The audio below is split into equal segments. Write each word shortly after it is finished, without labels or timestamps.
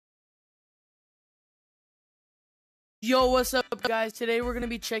Yo, what's up, guys? Today we're gonna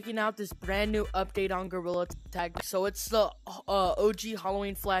be checking out this brand new update on Gorilla Tag. So it's the OG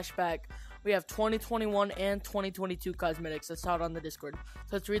Halloween flashback. We have 2021 and 2022 cosmetics. That's out on the Discord.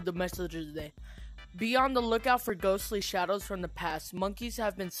 So let's read the messages today. Be on the lookout for ghostly shadows from the past. Monkeys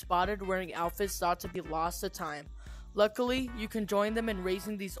have been spotted wearing outfits thought to be lost to time. Luckily, you can join them in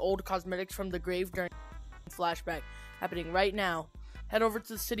raising these old cosmetics from the grave during flashback happening right now. Head over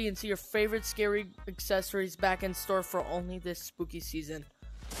to the city and see your favorite scary accessories back in store for only this spooky season.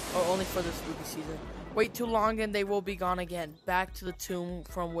 Or only for this spooky season. Wait too long and they will be gone again. Back to the tomb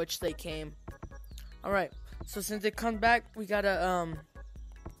from which they came. Alright, so since they come back, we gotta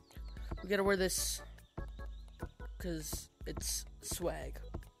wear this. Cause it's swag.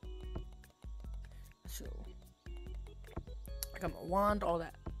 So I got my wand, all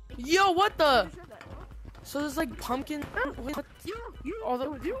that. Yo, what the? So there's like pumpkin. What? All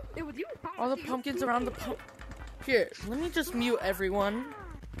the pumpkins around the pump. Here, let me just mute everyone.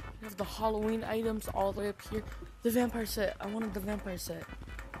 We have the Halloween items all the way up here. The vampire set. I wanted the vampire set.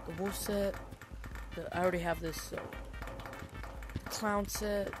 The wolf set. I already have this. So the clown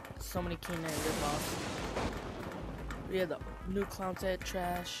set. So many canine ripoffs. We have the new clown set.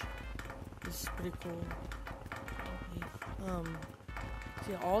 Trash. This is pretty cool.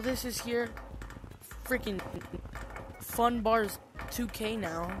 See, all this is here. Freaking fun bars 2K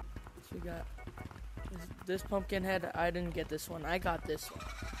now. So we got this pumpkin head. I didn't get this one. I got this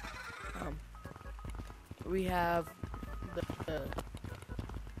one. We have the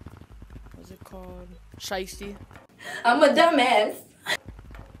what's it called? Shiesty. I'm a dumbass.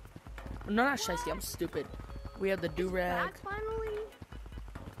 No, not shiesty. I'm stupid. We have the do-rag.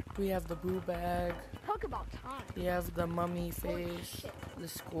 We have the boo bag. Talk about time. We have the mummy face.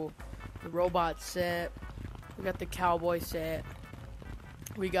 This is cool. The robot set. We got the cowboy set.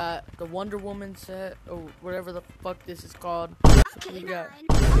 We got the Wonder Woman set, or whatever the fuck this is called. So we got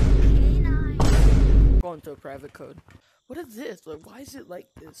going to a private code. What is this? Like, why is it like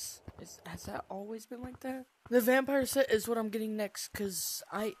this? Has that always been like that? The vampire set is what I'm getting next, cause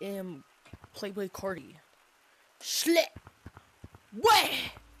I am Playboy Cardi. Schlit. What?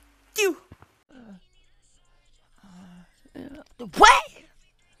 You. What?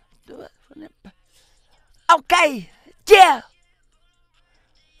 Okay, yeah.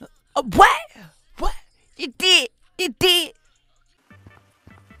 What? You did.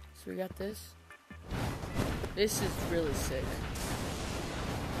 So we got this. This is really sick.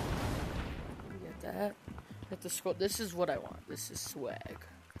 We got that. We got the scroll. This is what I want. This is swag.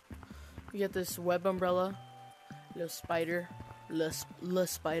 We got this web umbrella. Little spider. Little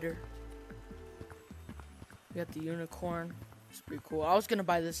spider. We got the unicorn. It's pretty cool. I was gonna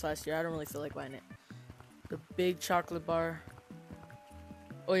buy this last year. I don't really feel like buying it. The big chocolate bar.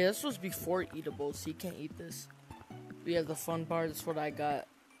 Oh yeah, this was before eatables, so you can't eat this. We have the fun bar. That's what I got.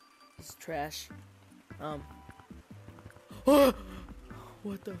 It's trash. What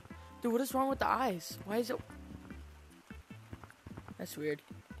the? Dude, what is wrong with the eyes? Why is it? That's weird.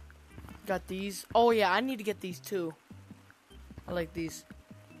 Got these. Oh yeah, I need to get these too. I like these.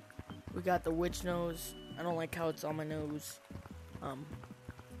 We got the witch nose. I don't like how it's on my nose.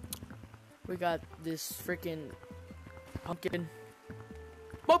 We got this freaking pumpkin.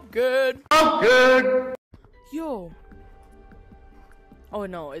 Pumpkin! Yo! Oh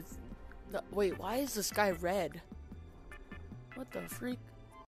no, it's... wait, why is the sky red? What the freak?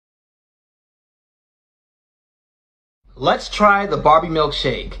 Let's try the Barbie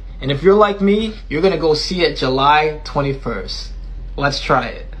milkshake. And if you're like me, you're gonna go see it July 21st. Let's try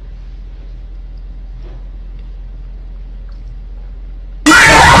it.